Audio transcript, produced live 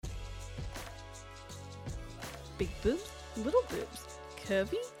Big boobs, little boobs,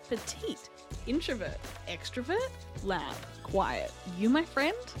 curvy, petite, introvert, extrovert, loud, quiet. You, my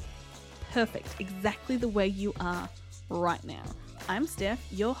friend? Perfect, exactly the way you are right now. I'm Steph,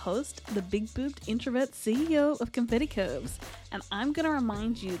 your host, the big boobed introvert CEO of Confetti Curves, and I'm going to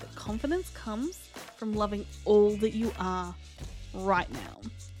remind you that confidence comes from loving all that you are right now.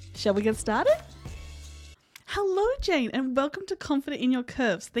 Shall we get started? Hello, Jane, and welcome to Confident in Your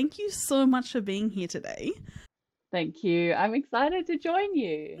Curves. Thank you so much for being here today. Thank you. I'm excited to join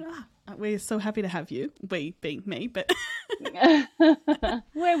you. We're so happy to have you. We being me, but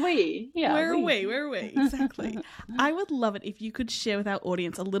We're we. Yeah, where are we? Exactly. I would love it if you could share with our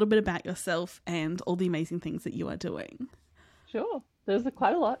audience a little bit about yourself and all the amazing things that you are doing. Sure. There's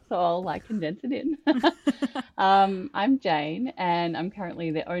quite a lot, so I'll condense it in. I'm Jane, and I'm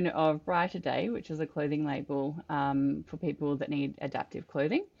currently the owner of Brighter Day, which is a clothing label for people that need adaptive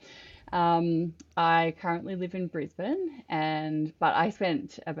clothing. I currently live in Brisbane, but I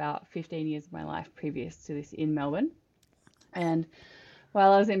spent about 15 years of my life previous to this in Melbourne. And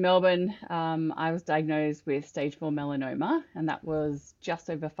while I was in Melbourne, I was diagnosed with stage 4 melanoma, and that was just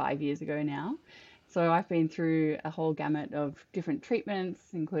over 5 years ago now. So I've been through a whole gamut of different treatments,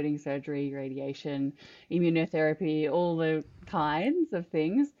 including surgery, radiation, immunotherapy, all the kinds of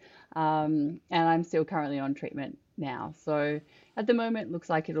things. And I'm still currently on treatment now. So at the moment, it looks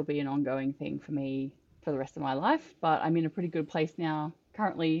like it'll be an ongoing thing for me for the rest of my life, but I'm in a pretty good place now,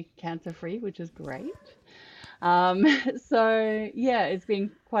 currently cancer-free, which is great. So yeah, it's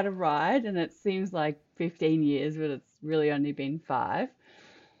been quite a ride, and it seems like 15 years, but it's really only been 5.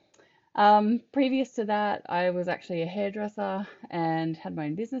 Previous to that, I was actually a hairdresser and had my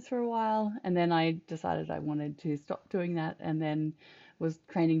own business for a while, and then I decided I wanted to stop doing that, and then was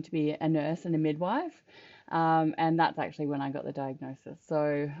training to be a nurse and a midwife. And that's actually when I got the diagnosis.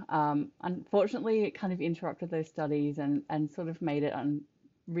 So unfortunately, it kind of interrupted those studies and sort of made it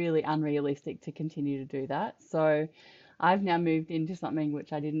really unrealistic to continue to do that. So I've now moved into something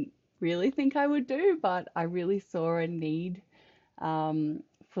which I didn't really think I would do, but I really saw a need for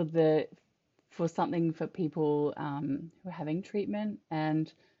something for people who are having treatment,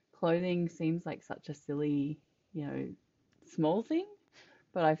 and clothing seems like such a silly, small thing,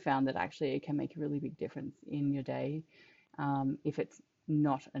 but I found that actually it can make a really big difference in your day if it's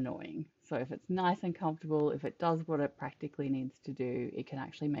not annoying. So if it's nice and comfortable, if it does what it practically needs to do, it can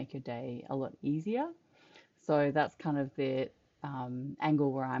actually make your day a lot easier. So that's kind of the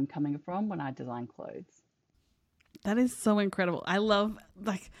angle where I'm coming from when I design clothes. That is so incredible. I love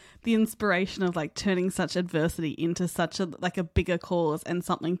the inspiration of turning such adversity into such a bigger cause and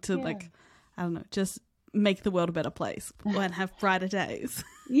something to I don't know, just make the world a better place and have brighter days.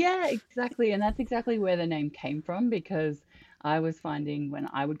 Yeah, exactly. And that's exactly where the name came from, because I was finding when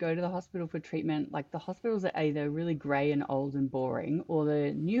I would go to the hospital for treatment, the hospitals are either really grey and old and boring, or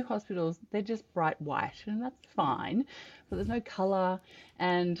the new hospitals, they're just bright white, and that's fine, but there's no colour.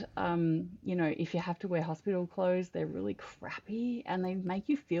 And, if you have to wear hospital clothes, they're really crappy and they make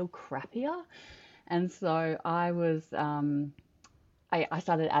you feel crappier. And so I was, I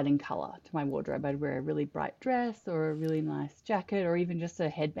started adding colour to my wardrobe. I'd wear a really bright dress or a really nice jacket, or even just a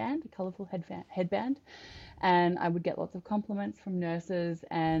headband, a colourful headband. And I would get lots of compliments from nurses,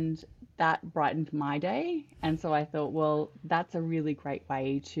 and that brightened my day. And so I thought, well, that's a really great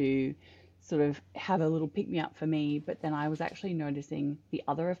way to sort of have a little pick-me-up for me. But then I was actually noticing the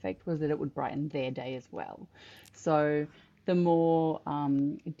other effect was that it would brighten their day as well. So the more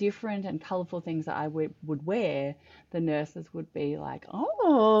different and colourful things that I would wear, the nurses would be like,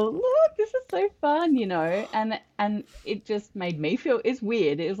 oh, look, this is so fun, and it just made me feel, it's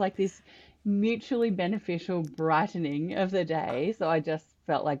weird. It was like this mutually beneficial brightening of the day. So I just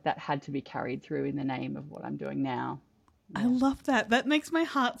felt like that had to be carried through in the name of what I'm doing now. Yeah. I love that. That makes my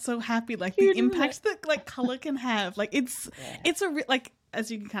heart so happy. The impact that color can have. It's a as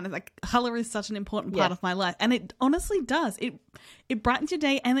you can kind of color is such an important part of my life, and it honestly does. It brightens your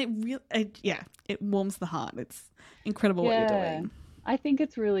day, and it warms the heart. It's incredible what you're doing. I think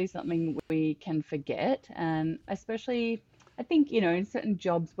it's really something we can forget, and especially I think, in certain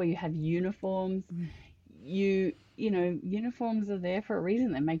jobs where you have uniforms, uniforms are there for a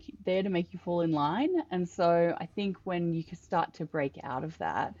reason. They're there to make you fall in line. And so I think when you can start to break out of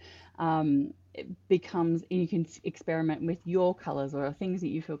that, it becomes, you can experiment with your colors or things that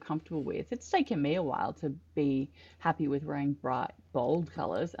you feel comfortable with. It's taken me a while to be happy with wearing bright, bold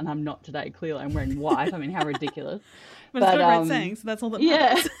colors, and I'm not today. Clearly, I'm wearing white. I mean, how ridiculous. But it's not a great saying, so that's all that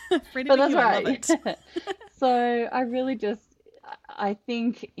matters. But that's right. So I really I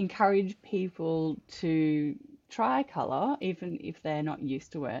think, encourage people to try color, even if they're not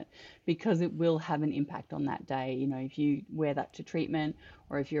used to it, because it will have an impact on that day. You know, if you wear that to treatment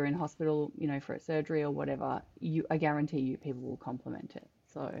or if you're in hospital, you know, for a surgery or whatever, I guarantee you people will compliment it.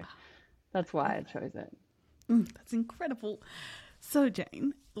 So that's why I chose it. That's incredible. So,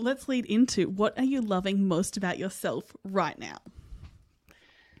 Jane, let's lead into what are you loving most about yourself right now?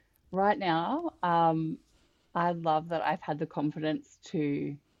 Right now, I love that I've had the confidence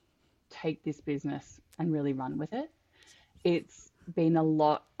to take this business and really run with it. It's been a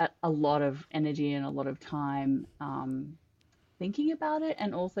lot of energy and a lot of time thinking about it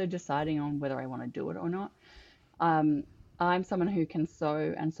and also deciding on whether I want to do it or not. Um, I'm someone who can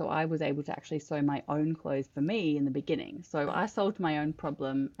sew, and so I was able to actually sew my own clothes for me in the beginning. So I solved my own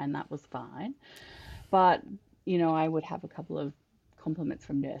problem, and that was fine. But, you know, I would have a couple of compliments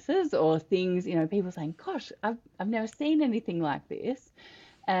from nurses or things, you know, people saying, "Gosh, I've never seen anything like this."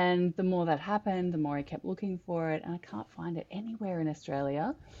 And the more that happened, the more I kept looking for it, and I can't find it anywhere in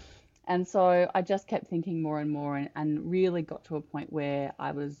Australia. And so I just kept thinking more and more and really got to a point where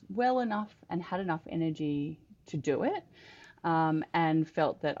I was well enough and had enough energy to do it, and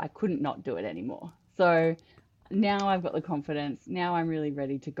felt that I couldn't not do it anymore. So now I've got the confidence. Now I'm really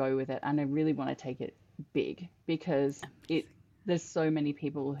ready to go with it, and I really want to take it big because there's so many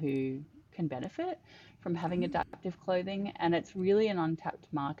people who can benefit from having adaptive clothing, and it's really an untapped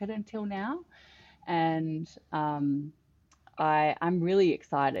market until now. And I'm really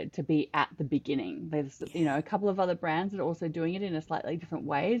excited to be at the beginning. There's, you know, a couple of other brands that are also doing it in a slightly different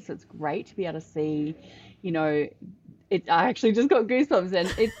way. So it's great to be able to see, you know, I actually just got goosebumps,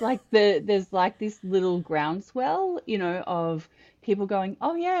 and it's like there's like this little groundswell, you know, of people going,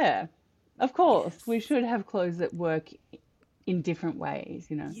 oh yeah, of course, we should have clothes that work in different ways,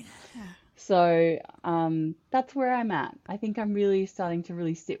 you know. Yeah. So that's where I'm at. I think I'm really starting to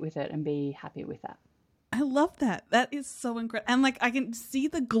really sit with it and be happy with that. I love that. That is so incredible. And like I can see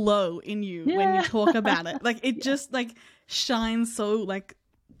the glow in you when you Yeah. talk about it. Like it Yeah. just like shines so like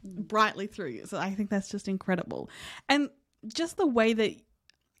brightly through you. So I think that's just incredible. And just the way that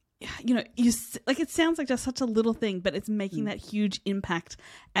you know, like it sounds like just such a little thing, but it's making that huge impact,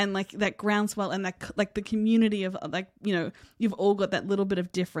 and like that groundswell and that like the community of like, you know, you've all got that little bit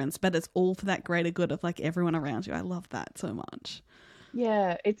of difference, but it's all for that greater good of like everyone around you. I love that so much.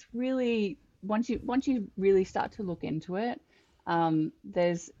 Yeah, it's really once you really start to look into it,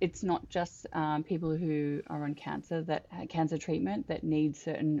 it's not just people who are on cancer treatment that need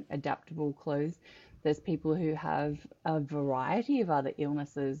certain adaptable clothes. There's people who have a variety of other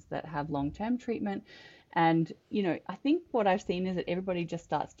illnesses that have long-term treatment. And, you know, I think what I've seen is that everybody just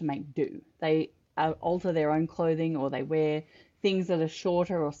starts to make do. They alter their own clothing, or they wear things that are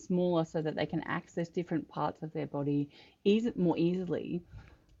shorter or smaller so that they can access different parts of their body more easily.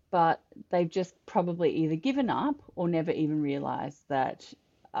 But they've just probably either given up or never even realized that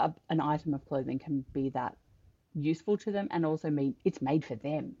an item of clothing can be that useful to them, and also it's made for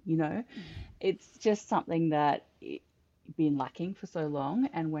them, you know. It's just something that been lacking for so long,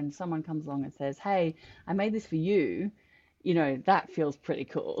 and when someone comes along and says, hey, I made this for you, you know, that feels pretty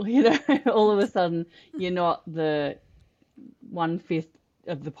cool. You know, all of a sudden you're not the 1/5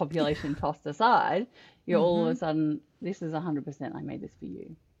 of the population tossed aside. You're all of a sudden, this is 100% I made this for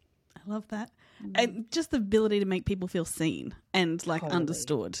you. I love that. And just the ability to make people feel seen and like Totally.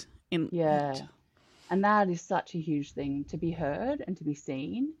 understood in Yeah. And that is such a huge thing, to be heard and to be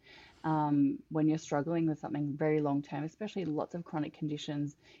seen, when you're struggling with something very long term, especially lots of chronic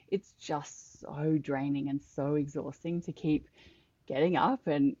conditions. It's just so draining and so exhausting to keep getting up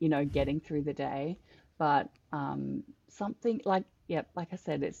and, you know, getting through the day. But something like, yeah, like I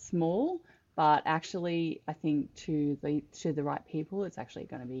said, it's small, but actually, I think to the right people, it's actually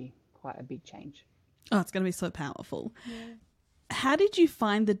going to be quite a big change. Oh, it's going to be so powerful. Yeah. How did you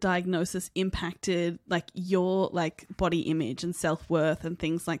find the diagnosis impacted like your like body image and self-worth and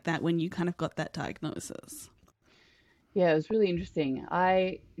things like that when you kind of got that diagnosis? Yeah, it was really interesting.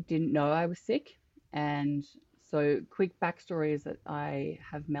 I didn't know I was sick. And so, quick backstory is that I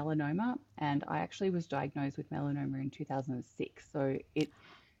have melanoma, and I actually was diagnosed with melanoma in 2006. So, it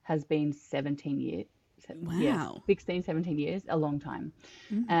has been 17 years. Yeah, Wow. 16, 17 years, a long time.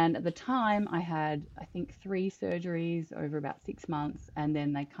 And at the time, I had, I think, 3 surgeries over about 6 months. And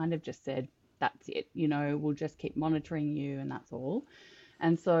then they kind of just said, that's it, you know, we'll just keep monitoring you, and that's all.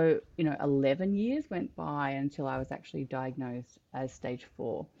 And so, you know, 11 years went by until I was actually diagnosed as stage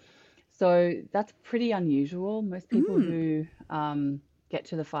 4. So that's pretty unusual. Most people who get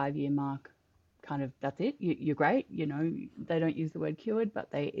to the 5-year mark, kind of, that's it. You're great. You know, they don't use the word cured,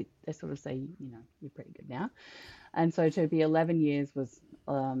 but they sort of say, you know, you're pretty good now. And so to be 11 years was,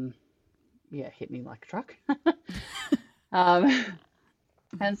 yeah, hit me like a truck. Um,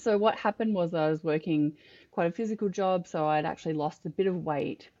 and so what happened was I was working quite a physical job, so I'd actually lost a bit of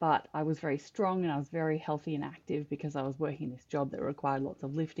weight, but I was very strong and I was very healthy and active because I was working this job that required lots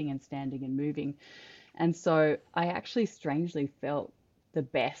of lifting and standing and moving. And so I actually strangely felt the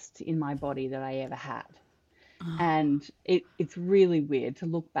best in my body that I ever had. And it's really weird to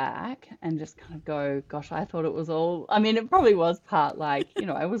look back and just kind of go, gosh, I thought it was all, I mean, it probably was part like,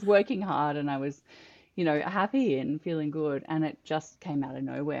 I was working hard and I was, happy and feeling good, and it just came out of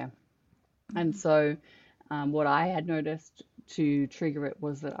nowhere. And so, what I had noticed to trigger it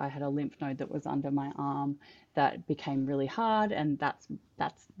was that I had a lymph node that was under my arm that became really hard, and that's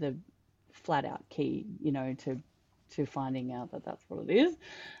the flat out key, to finding out that that's what it is.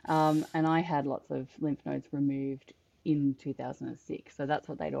 And I had lots of lymph nodes removed in 2006, so that's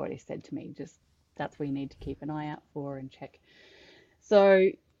what they'd already said to me. Just that's what you need to keep an eye out for and check. So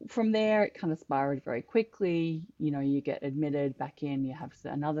from there, it kind of spiraled very quickly. You get admitted back in, you have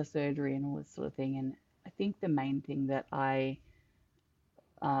another surgery and all this sort of thing. And I think the main thing that I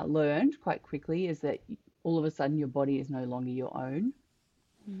learned quite quickly is that all of a sudden your body is no longer your own,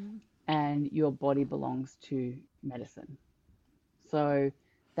 and your body belongs to medicine. So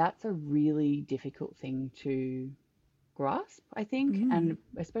that's a really difficult thing to grasp, I think, and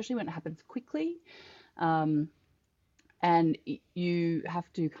especially when it happens quickly. Um, and you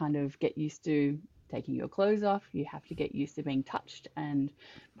have to kind of get used to taking your clothes off. You have to get used to being touched and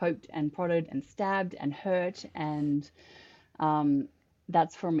poked and prodded and stabbed and hurt. And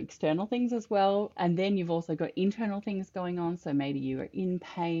that's from external things as well. And then you've also got internal things going on. So maybe you are in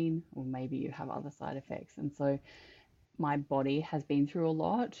pain, or maybe you have other side effects. And so my body has been through a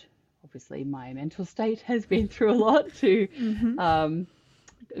lot. Obviously, my mental state has been through a lot to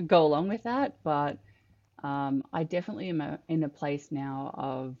go along with that. But I definitely am in a place now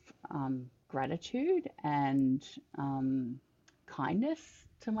of gratitude and kindness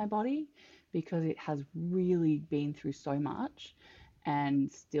to my body, because it has really been through so much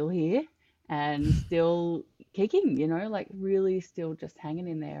and still here and still kicking, like really still just hanging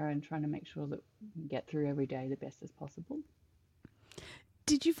in there and trying to make sure that we get through every day the best as possible.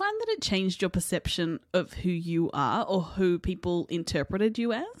 Did you find that it changed your perception of who you are or who people interpreted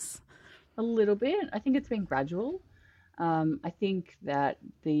you as? A little bit. I think it's been gradual. I think that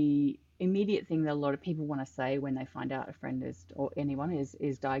the immediate thing that a lot of people want to say when they find out a friend is, or anyone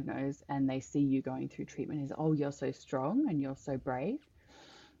is diagnosed, and they see you going through treatment is, oh, you're so strong and you're so brave.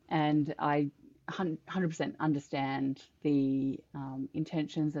 And I 100% understand the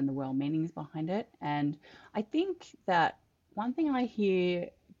intentions and the well meanings behind it. And I think that one thing I hear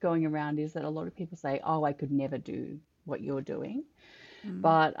going around is that a lot of people say, oh, I could never do what you're doing.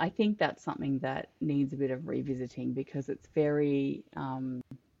 But I think that's something that needs a bit of revisiting, because it's very,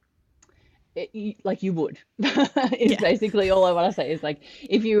 like you would, is basically all I want to say is, like,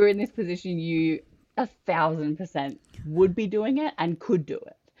 if you were in this position, you 1,000% would be doing it and could do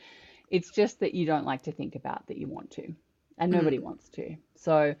it. It's just that you don't like to think about that you want to, and nobody wants to.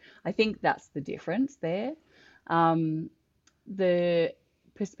 So I think that's the difference there. The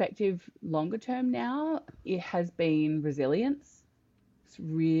perspective longer term now, it has been resilience. It's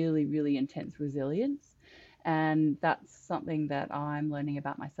really, really intense resilience. And that's something that I'm learning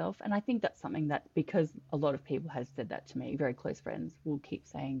about myself. And I think that's something that, because a lot of people have said that to me, very close friends will keep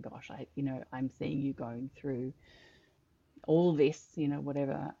saying, gosh, I'm seeing you going through all this,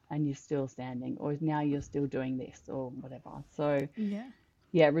 whatever, and you're still standing, or now you're still doing this, or whatever. So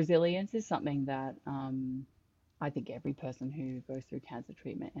yeah, resilience is something that I think every person who goes through cancer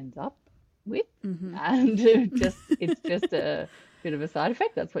treatment ends up with. And it's just a bit of a side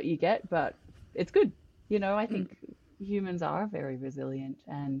effect. That's what you get, but it's good. I think humans are very resilient,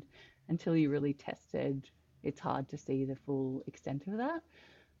 and until you're really tested, it's hard to see the full extent of that.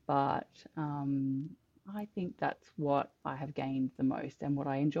 But I think that's what I have gained the most, and what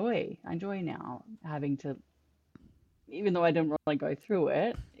I enjoy. I enjoy now having to, even though I didn't really go through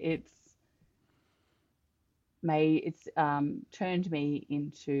it, it's turned me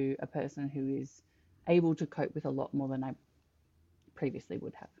into a person who is able to cope with a lot more than I previously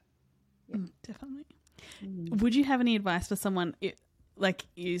would have. Definitely. Would you have any advice for someone, like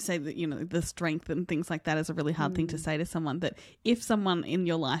you say that, the strength and things like that is a really hard thing to say to someone, that if someone in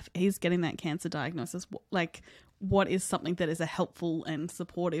your life is getting that cancer diagnosis, like what is something that is a helpful and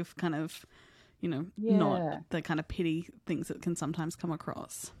supportive kind of, not the kind of pity things that can sometimes come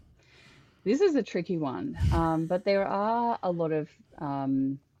across? This is a tricky one, but there are a lot of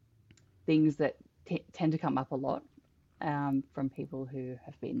things that tend to come up a lot from people who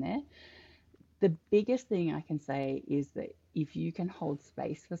have been there. The biggest thing I can say is that if you can hold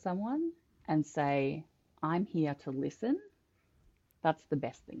space for someone and say, I'm here to listen, that's the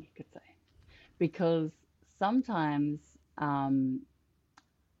best thing you could say. Because sometimes, um,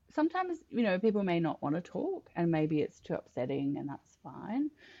 sometimes, people may not want to talk and maybe it's too upsetting and that's fine.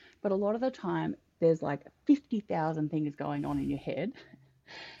 But a lot of the time, there's like 50,000 things going on in your head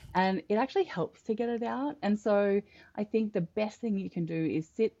and it actually helps to get it out. And so I think the best thing you can do is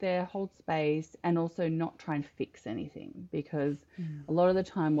sit there, hold space, and also not try and fix anything because a lot of the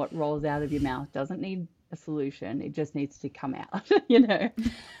time, what rolls out of your mouth doesn't need a solution, it just needs to come out,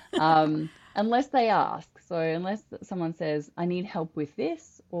 unless they ask. So, unless someone says, I need help with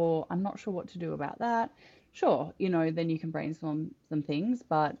this, or I'm not sure what to do about that, sure, then you can brainstorm some things,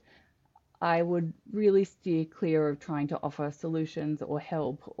 but I would really steer clear of trying to offer solutions or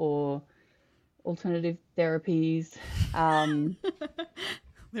help or alternative therapies. Um,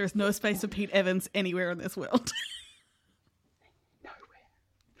 There is no space for Pete Evans anywhere in this world.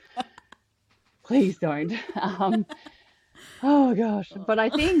 Nowhere. Please don't. Oh gosh. But I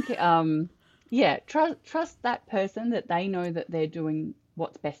think, yeah, trust that person that they know that they're doing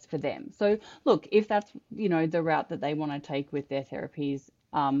what's best for them. So look, if that's, the route that they want to take with their therapies,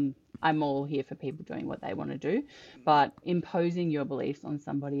 I'm all here for people doing what they want to do. But imposing your beliefs on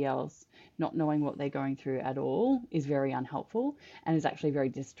somebody else, not knowing what they're going through at all, is very unhelpful and is actually very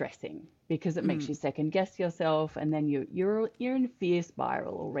distressing because it makes you second guess yourself, and then you're in a fear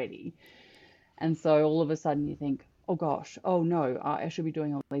spiral already. And so all of a sudden you think, oh gosh, oh no, I should be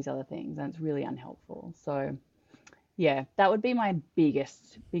doing all these other things, and it's really unhelpful. So yeah, that would be my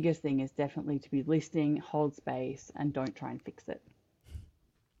biggest thing, is definitely to be listening, hold space, and don't try and fix it.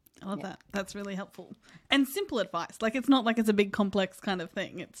 I love that. That's really helpful. And simple advice. Like, it's not like it's a big complex kind of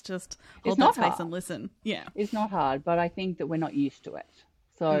thing. It's just hold that space and listen. Yeah. It's not hard, but I think that we're not used to it.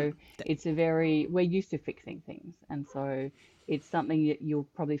 So we're used to fixing things. And so it's something that you'll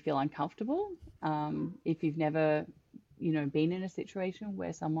probably feel uncomfortable if you've never, been in a situation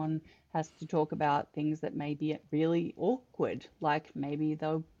where someone has to talk about things that may be really awkward. Like maybe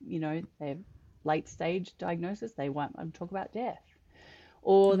they're late stage diagnosis, they won't want to talk about death.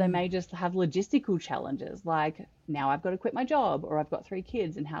 Or they may just have logistical challenges, like now I've got to quit my job, or I've got 3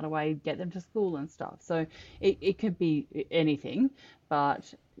 kids and how do I get them to school and stuff. So it could be anything,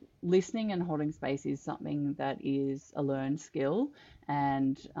 but listening and holding space is something that is a learned skill,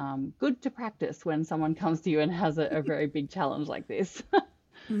 and good to practice when someone comes to you and has a very big challenge like this.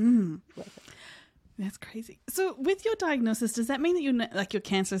 That's crazy. So with your diagnosis, does that mean that your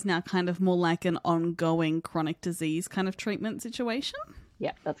cancer is now kind of more like an ongoing chronic disease kind of treatment situation?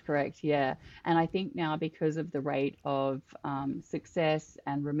 Yeah, that's correct. Yeah. And I think now, because of the rate of success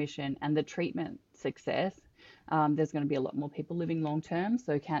and remission and the treatment success, there's going to be a lot more people living long term.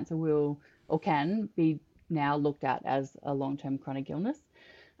 So cancer will or can be now looked at as a long-term chronic illness,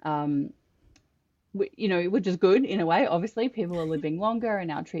 which is good in a way. Obviously, people are living longer and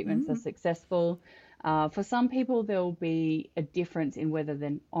our treatments are successful. For some people, there'll be a difference in whether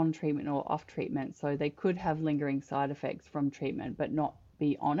they're on treatment or off treatment. So they could have lingering side effects from treatment, but not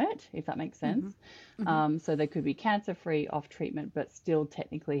be on it, if that makes sense. So they could be cancer-free off treatment, but still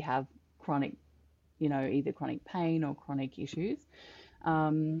technically have chronic, either chronic pain or chronic issues.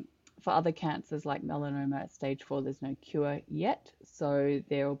 For other cancers like melanoma at stage 4, there's no cure yet. So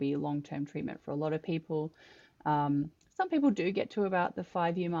there will be long-term treatment for a lot of people. Some people do get to about the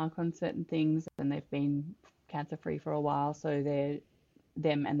 5-year mark on certain things and they've been cancer-free for a while. So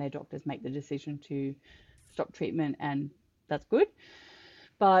them and their doctors make the decision to stop treatment, and that's good.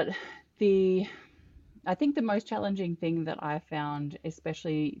 But I think the most challenging thing that I found,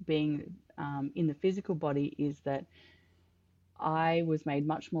 especially being in the physical body, is that I was made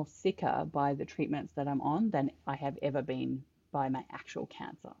much more sicker by the treatments that I'm on than I have ever been by my actual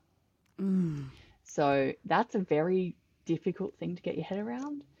cancer. So that's a very difficult thing to get your head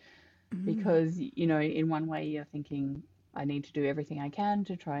around because, in one way you're thinking, I need to do everything I can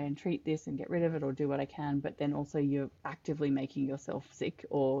to try and treat this and get rid of it or do what I can, but then also you're actively making yourself sick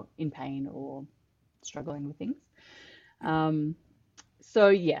or in pain or struggling with things. So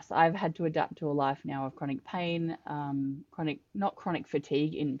yes, I've had to adapt to a life now of chronic pain, not chronic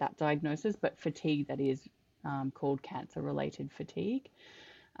fatigue in that diagnosis, but fatigue that is called cancer-related fatigue.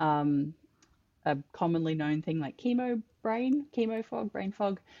 A commonly known thing like chemo fog, brain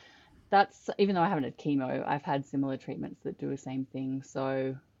fog. That's, even though I haven't had chemo, I've had similar treatments that do the same thing.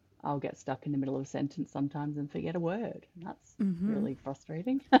 So I'll get stuck in the middle of a sentence sometimes and forget a word. That's really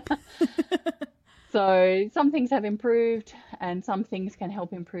frustrating. So some things have improved, and some things can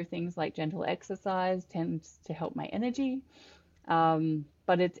help improve things, like gentle exercise tends to help my energy.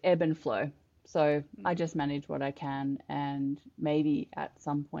 But it's ebb and flow. So I just manage what I can, and maybe at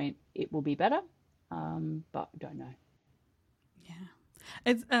some point it will be better, but I don't know. Yeah.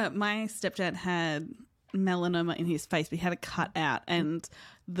 It's my stepdad had melanoma in his face. We had it cut out, and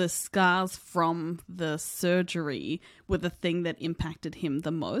the scars from the surgery were the thing that impacted him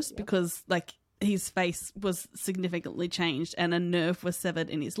the most because, like, his face was significantly changed and a nerve was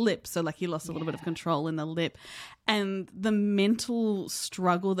severed in his lip. So, like, he lost a little bit of control in the lip. And the mental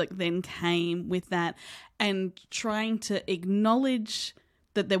struggle that then came with that and trying to acknowledge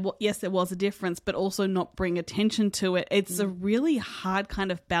that yes, there was a difference, but also not bring attention to it. It's a really hard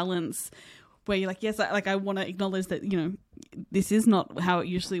kind of balance where you're like, yes, I want to acknowledge that, you know, this is not how it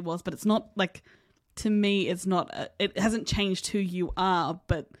usually was, but it's not like, to me, it's not, it hasn't changed who you are,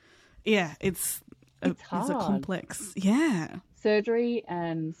 but yeah, it's a complex. Yeah. Surgery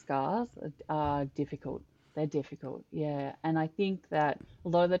and scars are difficult. They're difficult. Yeah. And I think that a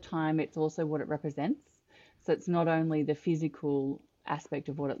lot of the time it's also what it represents. So it's not only the physical aspect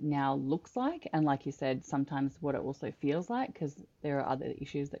of what it now looks like, and like you said, sometimes what it also feels like, because there are other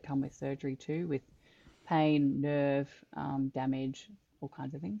issues that come with surgery too, with pain, nerve damage, all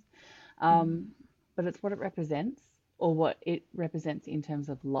kinds of things. But it's what it represents, or what it represents in terms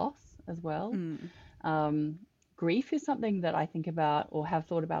of loss as well. Grief is something that I think about or have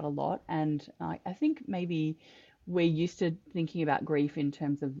thought about a lot, and I think maybe we're used to thinking about grief in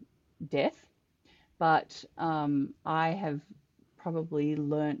terms of death, but I have probably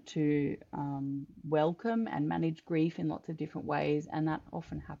learnt to welcome and manage grief in lots of different ways, and that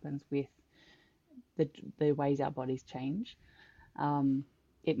often happens with the ways our bodies change.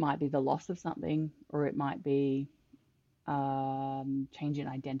 It might be the loss of something, or it might be change in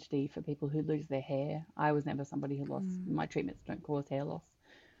identity for people who lose their hair. I was never somebody who lost, my treatments don't cause hair loss.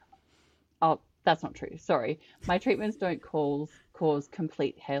 Oh, that's not true. Sorry. My treatments don't cause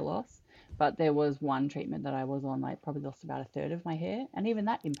complete hair loss, but there was one treatment that I was on, I probably lost about a third of my hair, and even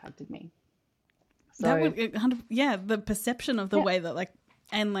that impacted me. So that would, yeah, the perception of the way that, like,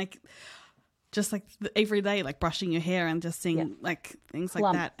 and like, just like every day, like brushing your hair and just seeing like things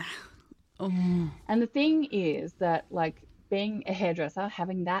like that. And the thing is that, like, being a hairdresser,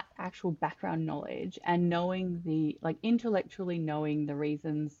 having that actual background knowledge and knowing like intellectually knowing the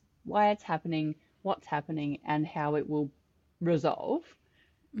reasons why it's happening, what's happening, and how it will resolve,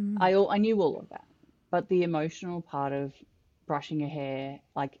 I knew all of that. But the emotional part of brushing your hair,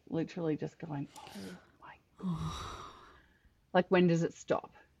 like literally just going, oh my, like, when does it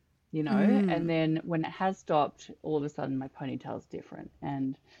stop? You know? And then when it has stopped, all of a sudden my ponytail's different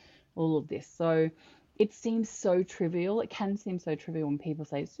and all of this. So it seems so trivial. It can seem so trivial when people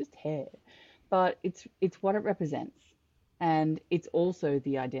say it's just hair, but it's what it represents. And it's also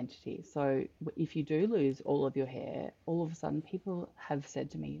the identity. So if you do lose all of your hair, all of a sudden people have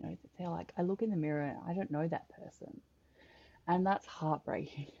said to me, you know, they're like, I look in the mirror and I don't know that person. And that's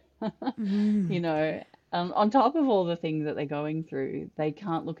heartbreaking. You know, on top of all the things that they're going through, they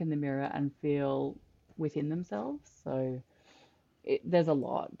can't look in the mirror and feel within themselves. So there's a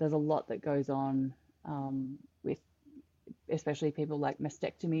lot that goes on with especially people like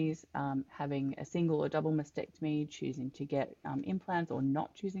mastectomies, having a single or double mastectomy, choosing to get implants or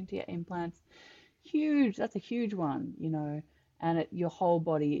not choosing to get implants. That's a huge one, you know, and your whole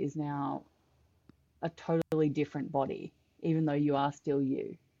body is now a totally different body, even though you are still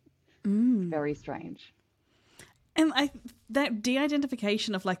you. It's very strange. And that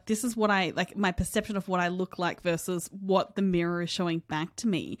de-identification of, like, this is what I, like, my perception of what I look like versus what the mirror is showing back to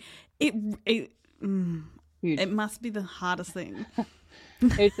me, it must be the hardest thing.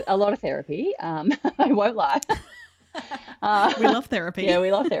 It's a lot of therapy. I won't lie. We love therapy. Yeah,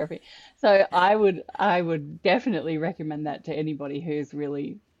 we love therapy. So I would definitely recommend that to anybody who's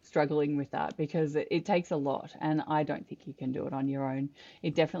really struggling with that, because it takes a lot, and I don't think you can do it on your own.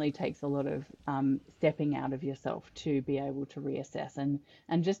 It definitely takes a lot of stepping out of yourself to be able to reassess and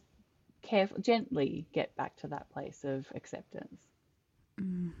just gently get back to that place of acceptance.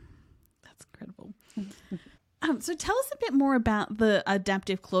 That's incredible. So tell us a bit more about the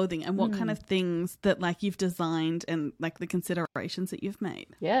adaptive clothing and what kind of things that, like, you've designed and, like, the considerations that you've made.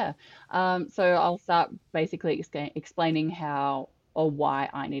 Yeah. So I'll start basically explaining how or why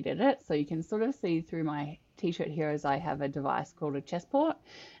I needed it. So you can sort of see through my t-shirt here as I have a device called a chest port,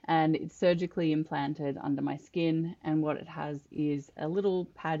 and it's surgically implanted under my skin. And what it has is a little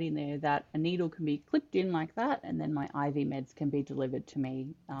pad in there that a needle can be clipped in like that, and then my IV meds can be delivered to me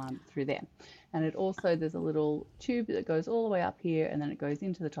through there. And it also, there's a little tube that goes all the way up here, and then it goes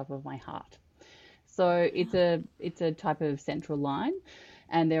into the top of my heart. So it's a type of central line.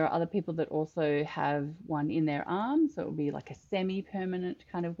 And there are other people that also have one in their arm. So it will be like a semi-permanent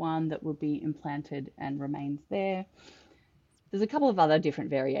kind of one that will be implanted and remains there. There's a couple of other different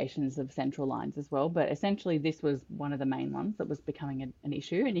variations of central lines as well, but essentially this was one of the main ones that was becoming an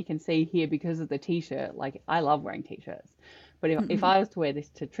issue. And you can see here, because of the t-shirt, like I love wearing t-shirts, but if I was to wear this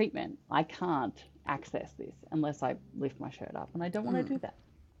to treatment, I can't access this unless I lift my shirt up, and I don't want to do that.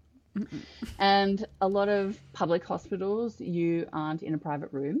 And a lot of public hospitals, you aren't in a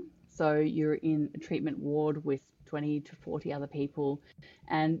private room. So you're in a treatment ward with 20 to 40 other people.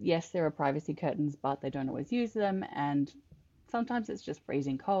 And yes, there are privacy curtains, but they don't always use them. And sometimes it's just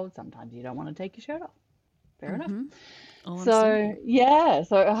freezing cold. Sometimes you don't want to take your shirt off. Fair enough. Oh, So yeah,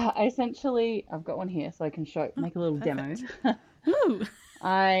 so I essentially, I've got one here so I can make a little perfect. demo. Ooh.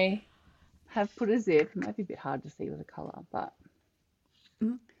 I have put a zip. It might be a bit hard to see with the color, but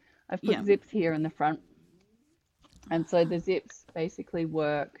I've put zips here in the front. And so the zips basically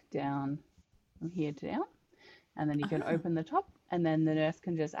work down from here to down. And then you can open the top, and then the nurse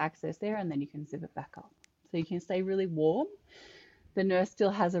can just access there, and then you can zip it back up. So you can stay really warm. The nurse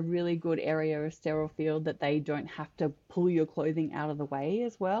still has a really good area of sterile field that they don't have to pull your clothing out of the way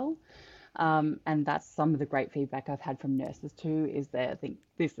as well. And that's some of the great feedback I've had from nurses too, is that I think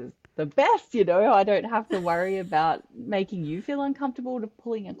this is the best, I don't have to worry about making you feel uncomfortable to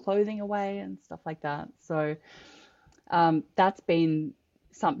pulling your clothing away and stuff like that. So that's been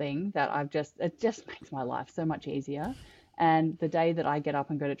something that it just makes my life so much easier. And the day that I get up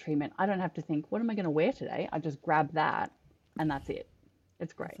and go to treatment, I don't have to think, what am I going to wear today? I just grab that and that's it.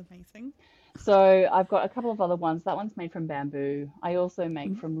 It's great. That's amazing. So I've got a couple of other ones. That one's made from bamboo. I also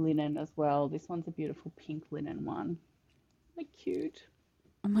make from linen as well. This one's a beautiful pink linen one. They're cute.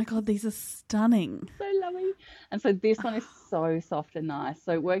 Oh my God, these are stunning. So lovely. And so this one is so soft and nice.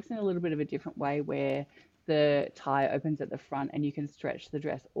 So it works in a little bit of a different way, where the tie opens at the front and you can stretch the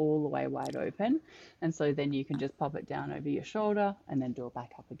dress all the way wide open. And so then you can just pop it down over your shoulder and then do it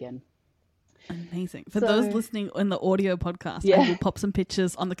back up again. Amazing. For those listening in the audio podcast, I will pop some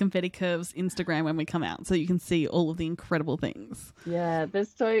pictures on the Confetti Curves Instagram when we come out, so you can see all of the incredible things. Yeah,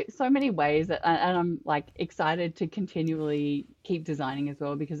 there's so many ways and I'm like excited to continually keep designing as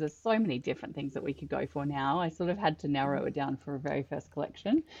well, because there's so many different things that we could go for now. I sort of had to narrow it down for a very first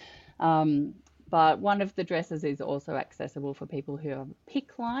collection. But one of the dresses is also accessible for people who have a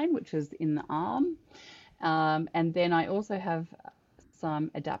PIC line, which is in the arm. And then I also have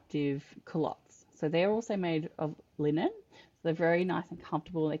some adaptive culottes. So they're also made of linen. So they're very nice and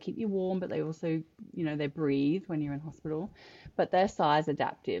comfortable. They keep you warm, but they also, they breathe when you're in hospital. But they're size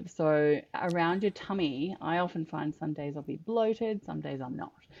adaptive. So around your tummy, I often find some days I'll be bloated, some days I'm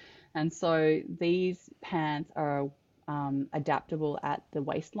not. And so these pants are adaptable at the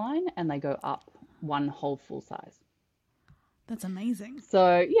waistline, and they go up one whole full size. That's amazing.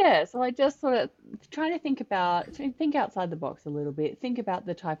 So yeah, so I just sort of trying to think outside the box a little bit, think about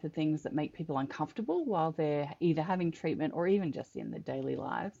the type of things that make people uncomfortable while they're either having treatment or even just in their daily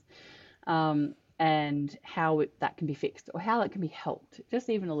lives, and how that can be fixed or how it can be helped, just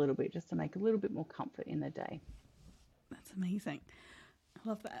even a little bit, just to make a little bit more comfort in the day. That's amazing. I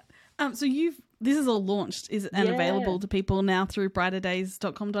love that. So this is all launched and available to people now through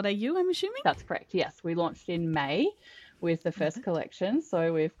brighterdays.com.au, I'm assuming? That's correct. Yes, we launched in May with the first collection.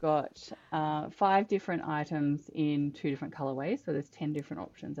 So we've got 5 different items in 2 different colorways. So there's 10 different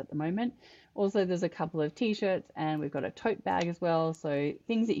options at the moment. Also, there's a couple of t-shirts, and we've got a tote bag as well. So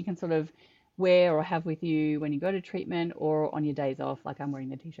things that you can sort of wear or have with you when you go to treatment or on your days off, like I'm wearing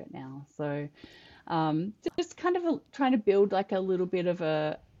the t-shirt now. So just kind of trying to build like a little bit of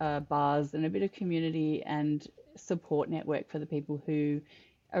a buzz and a bit of community and support network for the people who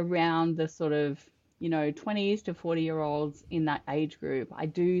around the sort of 20s to 40-year-olds in that age group. I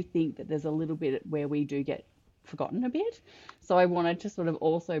do think that there's a little bit where we do get forgotten a bit. So I wanted to sort of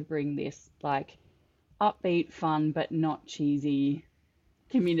also bring this like upbeat, fun, but not cheesy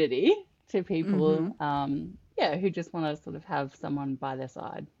community to people, who just want to sort of have someone by their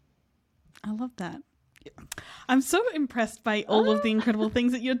side. I love that. I'm so impressed by all of the incredible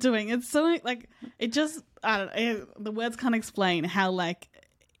things that you're doing. It's so like, it just, I don't know, the words can't explain how like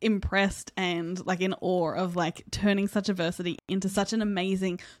impressed and like in awe of like turning such adversity into such an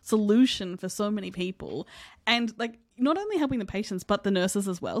amazing solution for so many people, and like not only helping the patients but the nurses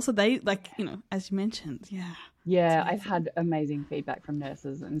as well. So they like, as you mentioned, I've had amazing feedback from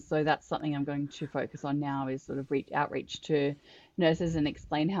nurses, and so that's something I'm going to focus on now, is sort of outreach to nurses and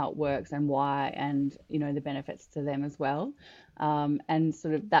explain how it works and why, and the benefits to them as well, and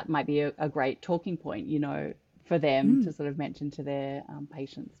sort of that might be a great talking point for them to sort of mention to their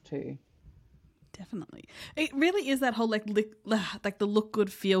patients too. Definitely. It really is that whole like like the look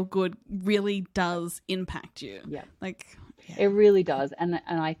good, feel good really does impact you. Yeah, Like, it yeah. really does. And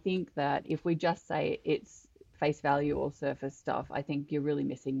I think that if we just say it's face value or surface stuff, I think you're really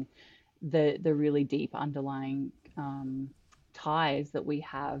missing the really deep underlying ties that we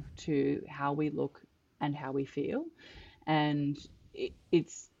have to how we look and how we feel. And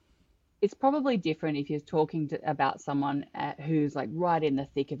it's probably different if you're talking about someone who's like right in the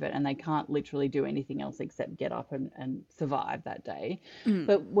thick of it and they can't literally do anything else except get up and survive that day. Mm.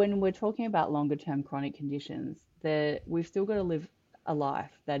 But when we're talking about longer term chronic conditions, we've still got to live a life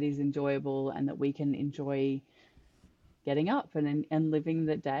that is enjoyable and that we can enjoy getting up and living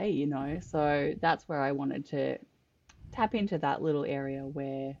the day, you know. So that's where I wanted to tap into that little area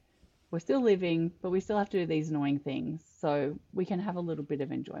where we're still living, but we still have to do these annoying things. So we can have a little bit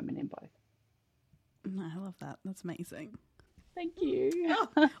of enjoyment in both. I love that. That's amazing. Thank you.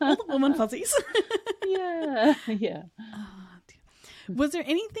 Oh, all the woman fuzzies. Yeah, yeah. Oh, was there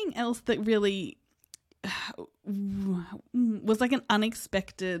anything else that really was like an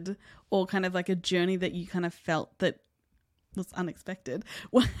unexpected or kind of like a journey that you kind of felt that was unexpected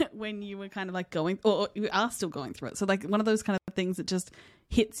when you were kind of like going, or you are still going through it? So like one of those kind of things that just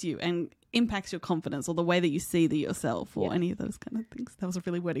hits you and impacts your confidence or the way that you see yourself or any of those kind of things. That was a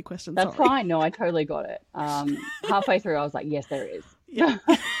really wordy question. That's sorry. fine. No, I totally got it. Halfway through, I was like, yes, there is. Yeah.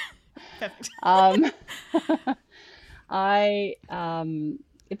 Perfect.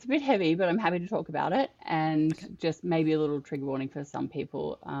 It's a bit heavy, but I'm happy to talk about it, and just maybe a little trigger warning for some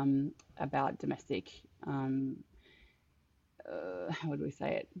people about domestic. How would we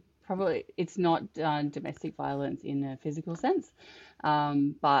say it? Probably it's not domestic violence in a physical sense,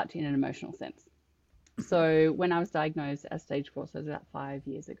 but in an emotional sense. So when I was diagnosed as stage 4, so it was about 5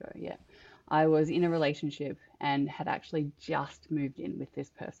 years ago, yeah, I was in a relationship and had actually just moved in with this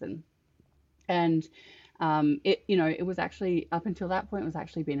person. And it was actually, up until that point, it was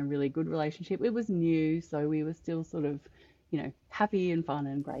actually been a really good relationship. It was new, so we were still sort of, happy and fun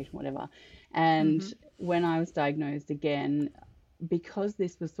and great and whatever. And when I was diagnosed again, because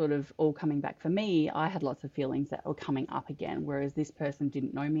this was sort of all coming back for me, I had lots of feelings that were coming up again, whereas this person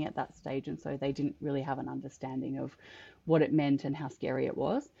didn't know me at that stage, and so they didn't really have an understanding of what it meant and how scary it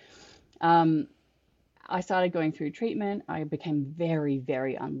was. I started going through treatment. I became very,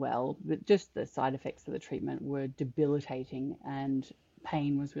 very unwell. But just the side effects of the treatment were debilitating and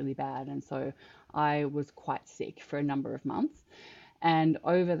pain was really bad. And so I was quite sick for a number of months. And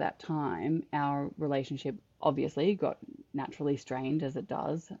over that time, our relationship obviously got naturally strained, as it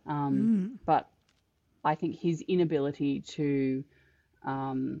does. But I think his inability to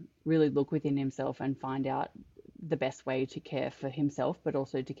really look within himself and find out the best way to care for himself, but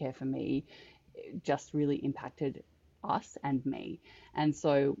also to care for me, just really impacted us and me. And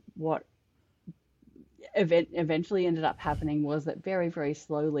so what eventually ended up happening was that very, very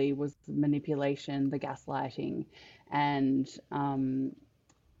slowly was the manipulation, the gaslighting, and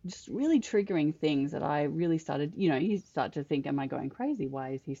just really triggering things that I really started, you start to think, am I going crazy?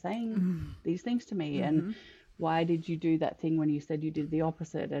 Why is he saying these things to me? And why did you do that thing when you said you did the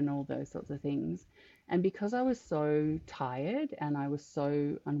opposite, and all those sorts of things? And because I was so tired and I was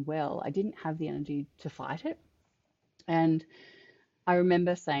so unwell, I didn't have the energy to fight it. And I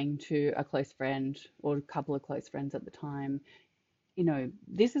remember saying to a close friend, or a couple of close friends at the time,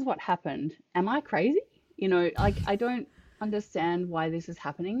 this is what happened. Am I crazy? Like, I don't understand why this is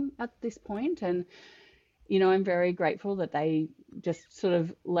happening at this point. And, I'm very grateful that they just sort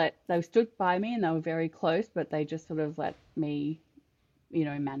of they stood by me, and they were very close, but they just sort of let me,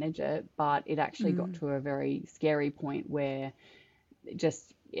 manage it. But it actually got to a very scary point where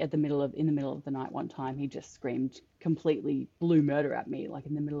just in the middle of the night one time, he just screamed completely blue murder at me, like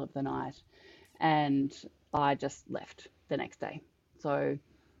in the middle of the night. And I just left the next day. So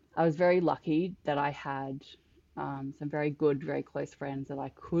I was very lucky that I had some very good, very close friends that I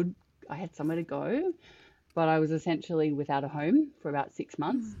had somewhere to go, but I was essentially without a home for about 6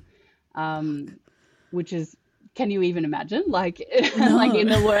 months, which is, can you even imagine? Like, No. like in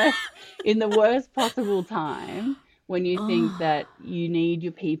the worst possible time, when you think that you need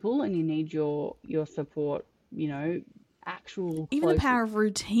your people and you need your support, actual Even the close, power of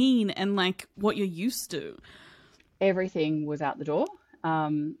routine and like what you're used to. everything was out the door.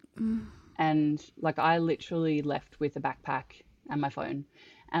 And like, I literally left with a backpack and my phone,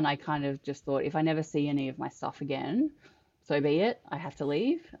 and I kind of just thought, if I never see any of my stuff again, so be it. I have to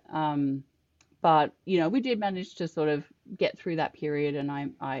leave. But we did manage to sort of get through that period, and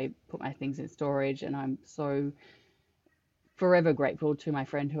I put my things in storage, and I'm so forever grateful to my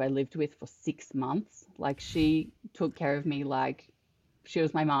friend who I lived with for 6 months. Like, she took care of me like she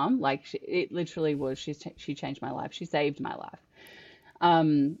was my mom. Like it literally was. She changed my life. She saved my life.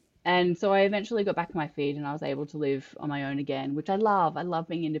 Um, and so I eventually got back on my feet and I was able to live on my own again, which I love. I love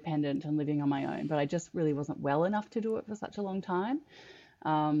being independent and living on my own, but I just really wasn't well enough to do it for such a long time.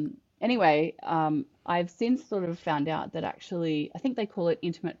 Anyway, I've since sort of found out that actually, I think they call it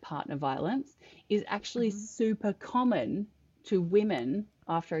intimate partner violence, is actually Mhm. super common to women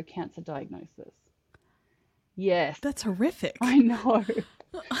after a cancer diagnosis. Yes, That's I horrific. know.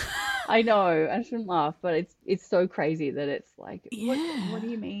 I know. I shouldn't laugh, but it's so crazy that it's like, what do Yeah.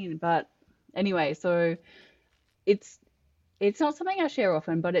 you mean? But anyway, so it's it's not something I share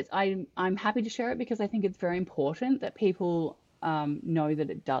often, but I'm happy to share it because I think it's very important that people know that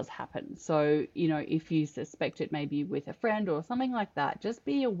it does happen. So, if you suspect it maybe with a friend or something like that, just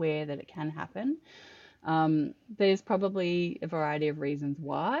be aware that it can happen. There's probably a variety of reasons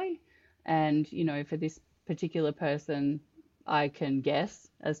why, and for this particular person, I can guess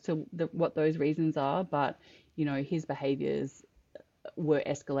as to what those reasons are, but his behaviors were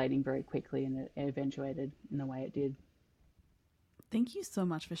escalating very quickly, and it eventuated in the way it did. Thank you so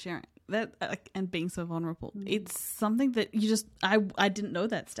much for sharing that, and being so vulnerable. Mm. It's something that you just I didn't know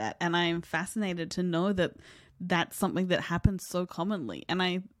that stat, and I am fascinated to know that that's something that happens so commonly. And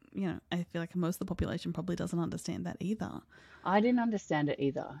I feel like most of the population probably doesn't understand that either. I didn't understand it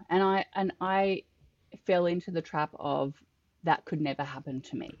either, and I fell into the trap of that could never happen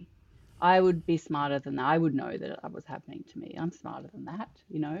to me. I would be smarter than that. I would know that it was happening to me. I'm smarter than that.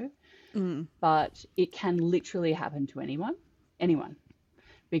 Mm, But it can literally happen to anyone, anyone.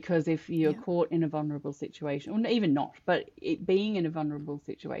 Because if you're yeah. caught in a vulnerable situation, or even not, but being in a vulnerable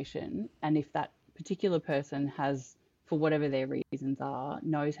situation, and if that particular person has, for whatever their reasons are,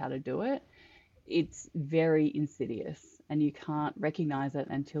 knows how to do it, it's very insidious and you can't recognize it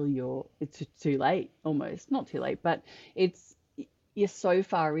until it's too late, almost not too late, but it's you're so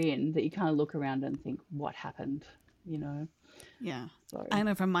far in that you kind of look around and think, what happened, you know? Yeah, So I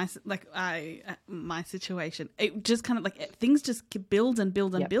know from my situation, it just kind of like things just build and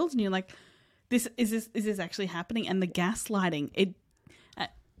build and yep. build, and you're like, this actually happening? And the gaslighting, uh,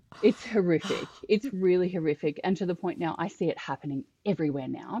 It's horrific. It's really horrific. And to the point now, I see it happening everywhere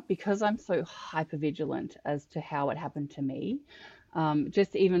now because I'm so hyper vigilant as to how it happened to me.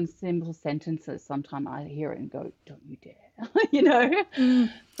 Just even simple sentences, sometimes I hear it and go, don't you dare, you know?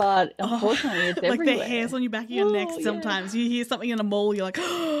 mm, But oh, unfortunately, it's like the everywhere. hairs on your back of your neck. Oh, yeah. Sometimes you hear something in a mall, you're like,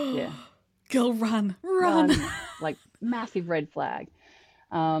 Yeah. girl, run, run. Run. Like massive red flag.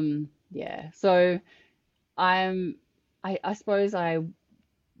 Yeah. So I'm, I suppose I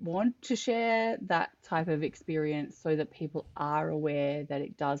want to share that type of experience so that people are aware that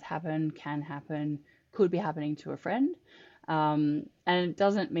it does happen, can happen, could be happening to a friend. And it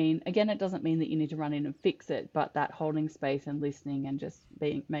doesn't mean, again, it doesn't mean that you need to run in and fix it, but that holding space and listening and just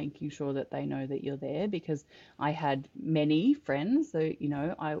making sure that they know that you're there. Because I had many friends, so,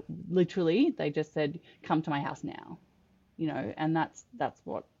 I literally, they just said, come to my house now, and that's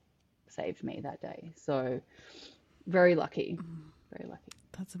what saved me that day. So very lucky, very lucky.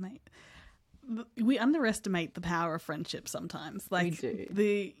 That's amazing. We underestimate the power of friendship sometimes. We Like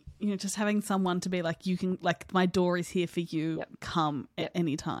do. just having someone to be like, you can, like, my door is here for you. Yep. Come at Yep.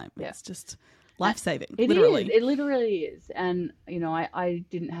 any time. Yep. It's just life saving, It is. literally. It literally is. And I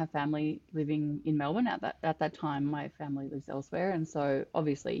didn't have family living in Melbourne at that time. My family lives elsewhere, and so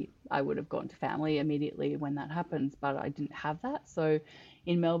obviously I would have gone to family immediately when that happens, but I didn't have that. So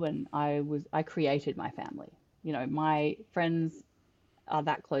in Melbourne, I created my family. My friends are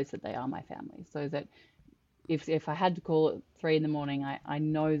that close that they are my family. So that if I had to call at 3 in the morning, I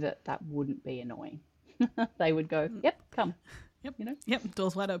know that wouldn't be annoying. They would go, "Yep, come." Yep. You know. Yep.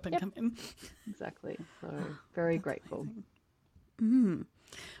 Doors wide open. Yep. Come in. Exactly. So very That's grateful. amazing. Mm.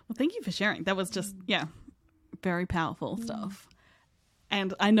 Well, thank you for sharing. That was just, yeah, very powerful stuff.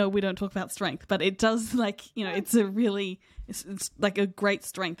 And I know we don't talk about strength, but it does, like, it's a really, it's like a great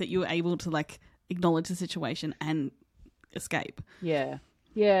strength that you were able to, like, acknowledge the situation and escape. Yeah.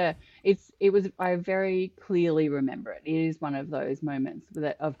 Yeah. I very clearly remember it. It is one of those moments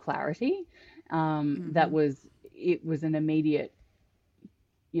of clarity. Mm-hmm. It was an immediate,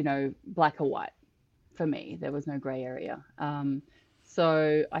 black or white for me. There was no gray area.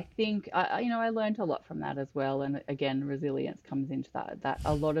 So I think I learned a lot from that as well. And again, resilience comes into that. That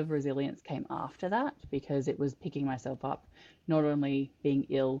a lot of resilience came after that because it was picking myself up, not only being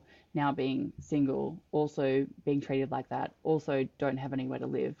ill, now being single, also being treated like that, also don't have anywhere to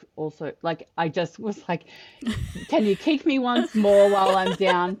live. Also, like I just was like, can you kick me once more while I'm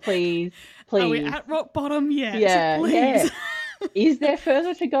down, please, Are we please? at rock bottom yet? Yeah, yeah. Please. Is there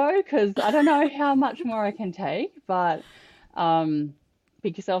further to go? Because I don't know how much more I can take, but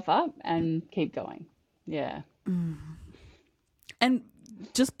pick yourself up and keep going. Yeah. And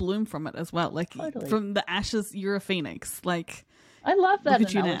just bloom from it as well. Like Totally. from the ashes, you're a phoenix. Like, I love that look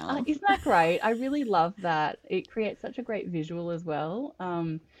at you analogy. now. Isn't that great? I really love that. It creates such a great visual as well.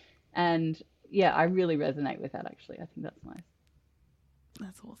 And yeah, I really resonate with that actually. I think that's nice.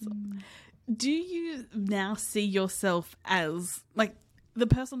 That's awesome. Do you now see yourself as like the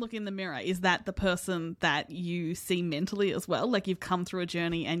person looking in the mirror? Is that the person that you see mentally as well? Like you've come through a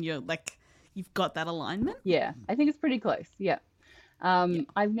journey and you're like, you've got that alignment? Yeah, I think it's pretty close. Yeah.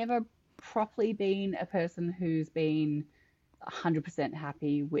 I've never properly been a person who's been 100%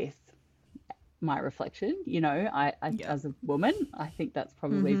 happy with my reflection. You know, as a woman, I think that's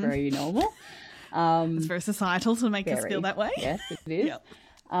probably very normal. It's very societal to make us feel that way. Yes, it is. Yep.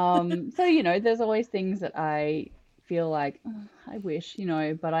 So, you know, there's always things that I feel like, "Oh, I wish, you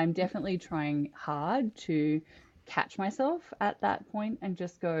know," but I'm definitely trying hard to catch myself at that point and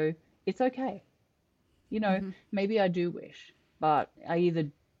just go, it's okay. You know, maybe I do wish, but I either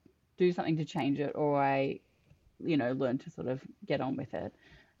do something to change it or I, you know, learn to sort of get on with it.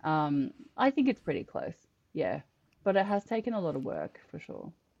 I think it's pretty close. Yeah. But it has taken a lot of work for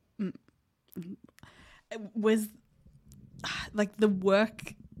sure. Was like the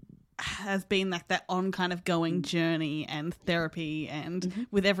work has been like that on kind of going journey and therapy and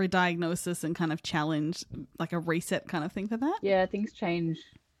with every diagnosis and kind of challenge, like a reset kind of thing for that? Yeah, things change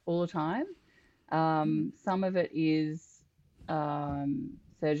all the time. Some of it is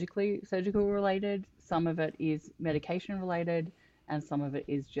surgical related, some of it is medication related, and some of it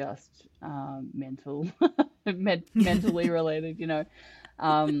is just mentally related, you know.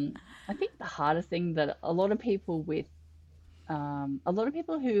 I think the hardest thing that a lot of people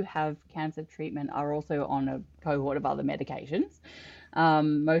who have cancer treatment are also on a cohort of other medications.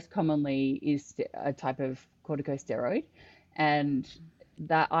 Most commonly is a type of corticosteroid, and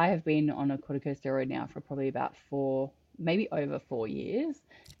that I have been on a corticosteroid now for probably about maybe over 4 years,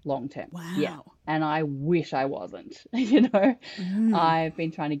 long term. Wow. Yeah. And I wish I wasn't, you know. I've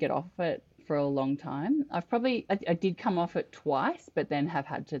been trying to get off it for a long time. I did come off it twice, but then have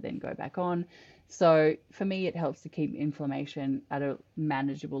had to then go back on. So for me, it helps to keep inflammation at a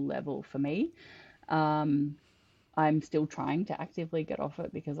manageable level for me. I'm still trying to actively get off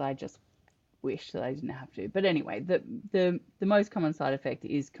it because I just wish that I didn't have to. But anyway, the most common side effect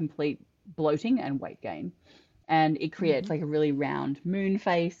is complete bloating and weight gain. And it creates like a really round moon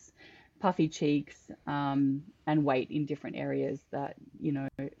face, puffy cheeks, and weight in different areas that, you know,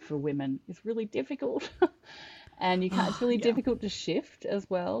 for women is really difficult. And it's really difficult to shift as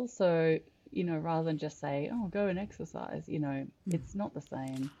well. So, you know, rather than just say, oh, go and exercise, you know, it's not the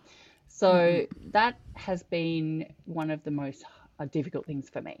same. So that has been one of the most difficult things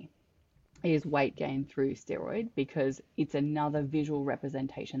for me, is weight gain through steroid, because it's another visual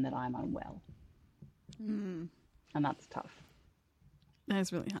representation that I'm unwell. And that's tough. That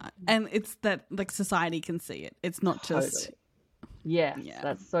is really hard. And it's that like society can see it. It's not just... Totally. Yeah,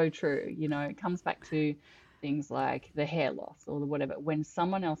 that's so true. You know, it comes back to things like the hair loss or the whatever. When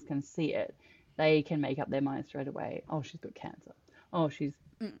someone else can see it, they can make up their mind straight away. Oh, she's got cancer. Oh, she's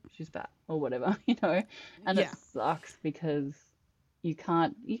fat or whatever, you know. And it sucks because you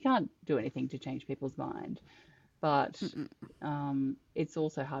can't do anything to change people's mind. But it's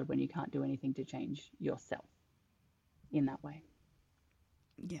also hard when you can't do anything to change yourself in that way.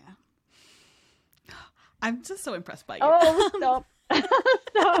 Yeah. I'm just so impressed by you. Oh, stop.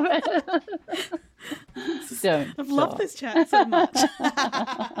 Stop it. I've loved this chat so much.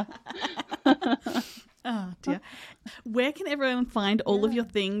 Oh, dear. Where can everyone find all of your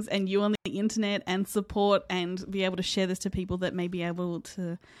things and you on the internet and support and be able to share this to people that may be able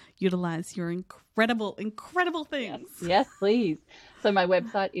to utilize your incredible, incredible things? Yes, please. So my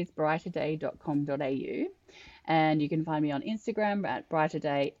website is brighterday.com.au, and you can find me on Instagram at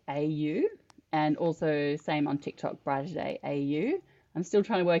brighterday.au, and also same on TikTok, brighterday.au. I'm still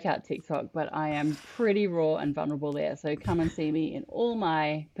trying to work out TikTok, but I am pretty raw and vulnerable there. So come and see me in all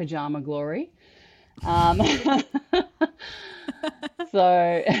my pajama glory. So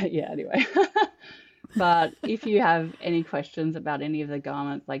yeah, anyway. But if you have any questions about any of the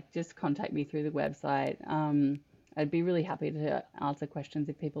garments, like just contact me through the website. I'd be really happy to answer questions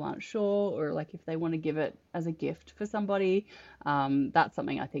if people aren't sure, or like if they want to give it as a gift for somebody. That's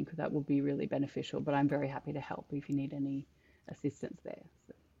something I think that will be really beneficial, but I'm very happy to help if you need any assistance there.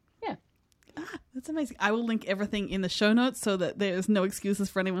 So, yeah. That's amazing. I will link everything in the show notes so that there's no excuses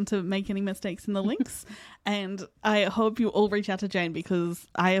for anyone to make any mistakes in the links. And I hope you all reach out to Jane, because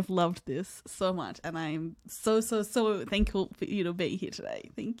I have loved this so much. And I'm so thankful for you to be here today.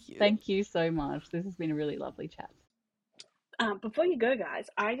 Thank you. Thank you so much. This has been a really lovely chat. Before you go, guys,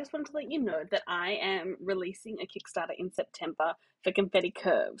 I just wanted to let you know that I am releasing a Kickstarter in September for Confetti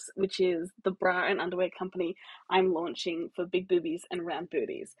Curves, which is the bra and underwear company I'm launching for big boobies and round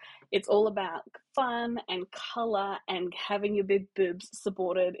booties. It's all about fun and colour and having your big boobs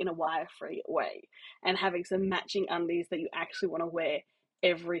supported in a wire-free way and having some matching undies that you actually want to wear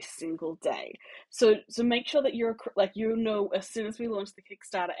every single day. So make sure that you're like, you know, as soon as we launch the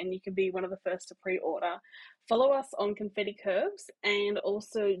Kickstarter, and you can be one of the first to pre-order. Follow us on Confetti Curves and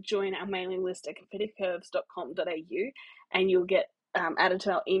also join our mailing list at confetticurves.com.au, and you'll get added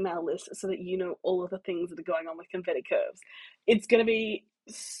to our email list so that you know all of the things that are going on with Confetti Curves. It's going to be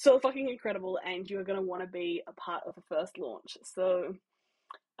so fucking incredible, and you're going to want to be a part of the first launch. So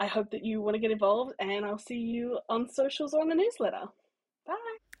I hope that you want to get involved, and I'll see you on socials or on the newsletter. Bye.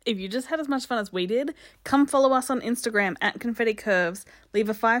 If you just had as much fun as we did, come follow us on Instagram at Confetti Curves, leave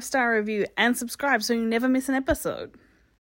a 5-star review, and subscribe so you never miss an episode.